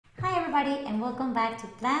everybody and welcome back to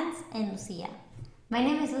Plants and Lucia. My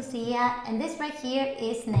name is Lucia and this right here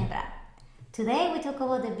is Nebra. Today we talk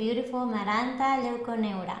about the beautiful Maranta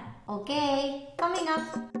Leuconeura. Okay, coming up.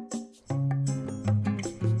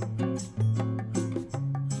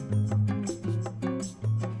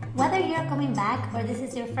 Whether you're coming back or this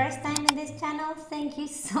is your first time in this channel, thank you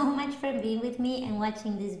so much for being with me and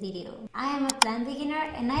watching this video. I am a plant beginner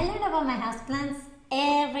and I learn about my houseplants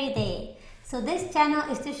every day. So this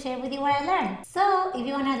channel is to share with you what I learned. So if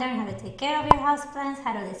you want to learn how to take care of your houseplants,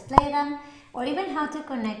 how to display them, or even how to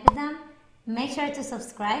connect with them, make sure to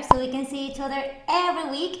subscribe so we can see each other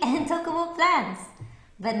every week and talk about plants.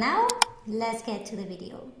 But now, let's get to the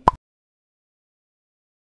video.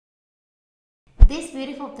 This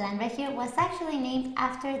beautiful plant right here was actually named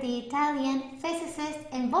after the Italian physicist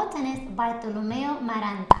and botanist Bartolomeo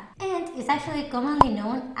Maranta, and is actually commonly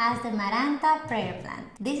known as the Maranta prayer plant.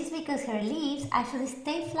 This is because her leaves actually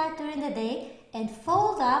stay flat during the day and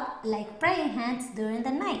fold up like praying hands during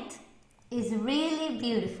the night. It's really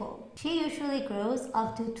beautiful. She usually grows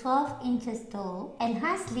up to 12 inches tall and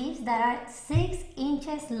has leaves that are 6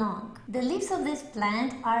 inches long. The leaves of this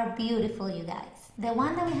plant are beautiful, you guys. The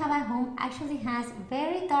one that we have at home actually has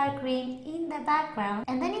very dark green in the background,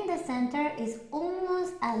 and then in the center is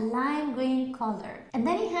almost a lime green color. And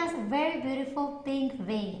then it has very beautiful pink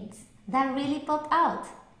veins that really pop out.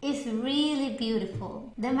 It's really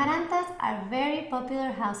beautiful. The Marantas are very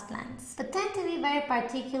popular houseplants, but tend to be very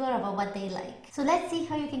particular about what they like. So let's see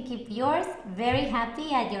how you can keep yours very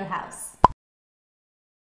happy at your house.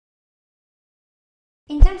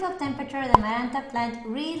 In terms of temperature, the Maranta plant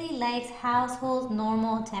really likes household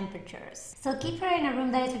normal temperatures. So keep her in a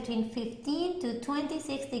room that is between 15 to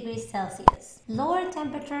 26 degrees Celsius. Lower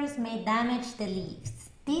temperatures may damage the leaves.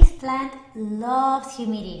 This plant loves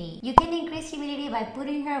humidity. You can increase humidity by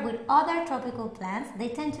putting her with other tropical plants. They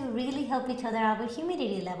tend to really help each other out with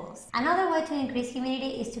humidity levels. Another way to increase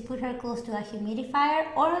humidity is to put her close to a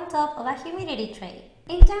humidifier or on top of a humidity tray.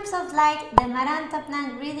 In terms of light, the Maranta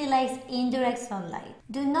plant really likes indirect sunlight.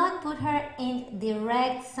 Do not put her in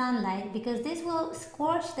direct sunlight because this will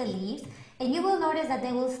scorch the leaves and you will notice that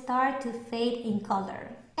they will start to fade in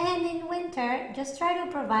color. And in winter, just try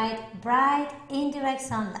to provide bright, indirect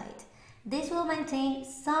sunlight. This will maintain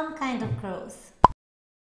some kind of growth.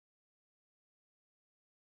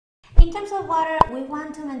 In terms of water, we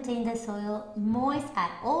want to maintain the soil moist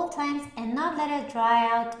at all times and not let it dry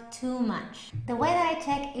out too much. The way that I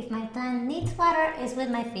check if my plant needs water is with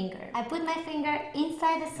my finger. I put my finger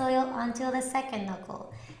inside the soil until the second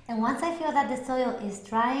knuckle. And once I feel that the soil is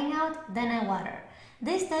drying out, then I water.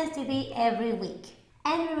 This tends to be every week.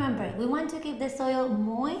 And remember, we want to keep the soil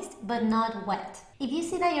moist but not wet. If you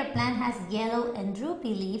see that your plant has yellow and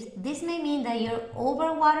droopy leaves, this may mean that you're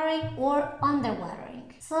overwatering or underwatering.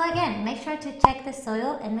 So again, make sure to check the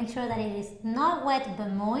soil and make sure that it is not wet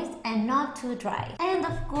but moist and not too dry. And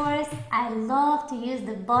of course, I love to use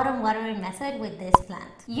the bottom watering method with this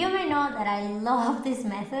plant. You may know that I love this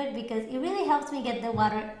method because it really helps me get the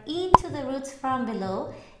water into the roots from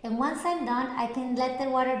below, and once I'm done, I can let the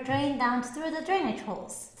water drain down through the drainage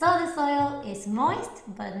holes. So the soil is moist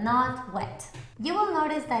but not wet. You will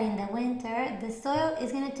notice that in the winter, the soil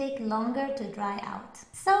is going to take longer to dry out.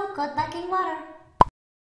 So cut back in water.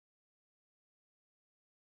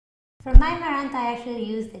 For my Maranta, I actually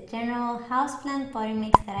use the general houseplant potting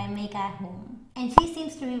mix that I make at home. And she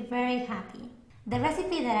seems to be very happy. The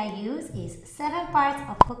recipe that I use is 7 parts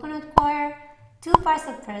of coconut coir, 2 parts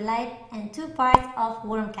of perlite, and 2 parts of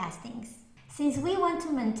worm castings. Since we want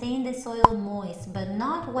to maintain the soil moist but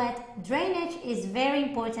not wet, drainage is very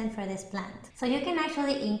important for this plant. So you can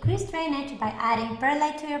actually increase drainage by adding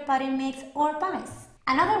perlite to your potting mix or pumice.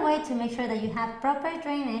 Another way to make sure that you have proper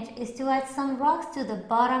drainage is to add some rocks to the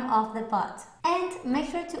bottom of the pot. And make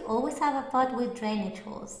sure to always have a pot with drainage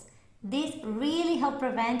holes. These really help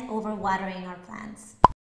prevent overwatering our plants.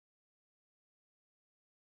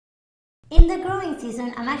 In the growing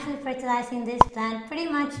season, I'm actually fertilizing this plant pretty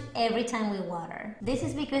much every time we water. This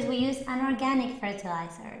is because we use an organic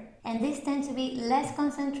fertilizer, and these tend to be less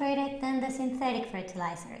concentrated than the synthetic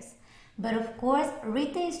fertilizers. But of course,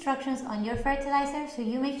 read the instructions on your fertilizer so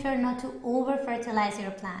you make sure not to over-fertilize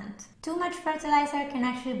your plant. Too much fertilizer can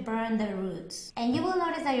actually burn the roots. And you will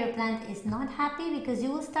notice that your plant is not happy because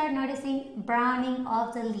you will start noticing browning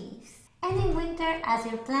of the leaves. And in winter, as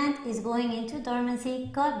your plant is going into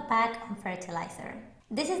dormancy, cut back on fertilizer.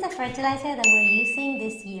 This is the fertilizer that we're using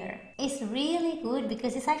this year. It's really good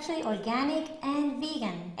because it's actually organic and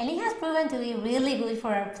vegan, and it has proven to be really good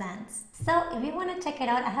for our plants. So if you want to check it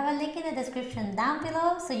out, I have a link in the description down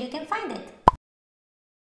below so you can find it.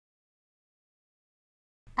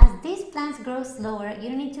 As these plants grow slower, you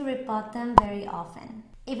need to repot them very often.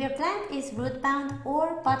 If your plant is root bound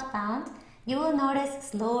or pot bound, you will notice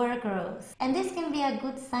slower growth. And this can be a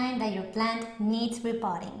good sign that your plant needs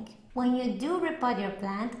repotting. When you do repot your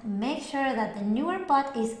plant, make sure that the newer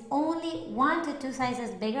pot is only 1 to 2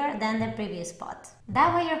 sizes bigger than the previous pot.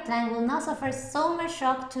 That way your plant will not suffer so much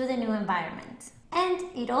shock to the new environment. And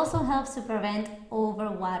it also helps to prevent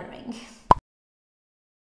overwatering.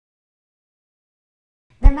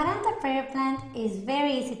 The Maranta prayer plant is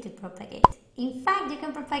very easy to propagate. In fact, you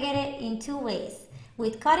can propagate it in 2 ways,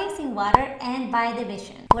 with cuttings in water and by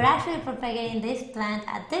division. We're actually propagating this plant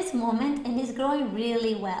at this moment and it's growing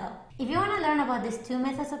really well. If you want to learn about these 2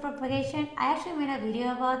 methods of propagation, I actually made a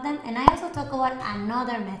video about them, and I also talk about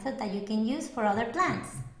another method that you can use for other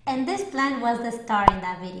plants. And this plant was the star in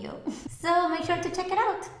that video. So make sure to check it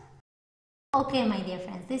out. Okay, my dear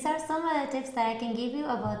friends, these are some of the tips that I can give you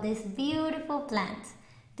about this beautiful plant.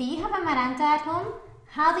 Do you have a Maranta at home?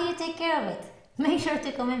 How do you take care of it? Make sure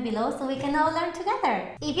to comment below so we can all learn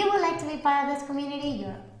together. If you would like to be part of this community,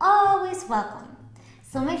 you're always welcome.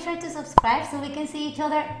 So make sure to subscribe so we can see each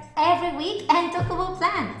other every week and talk about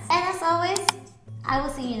plants. And as always, I will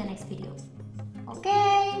see you in the next video.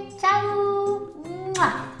 Okay, ciao!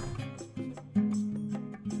 Mwah!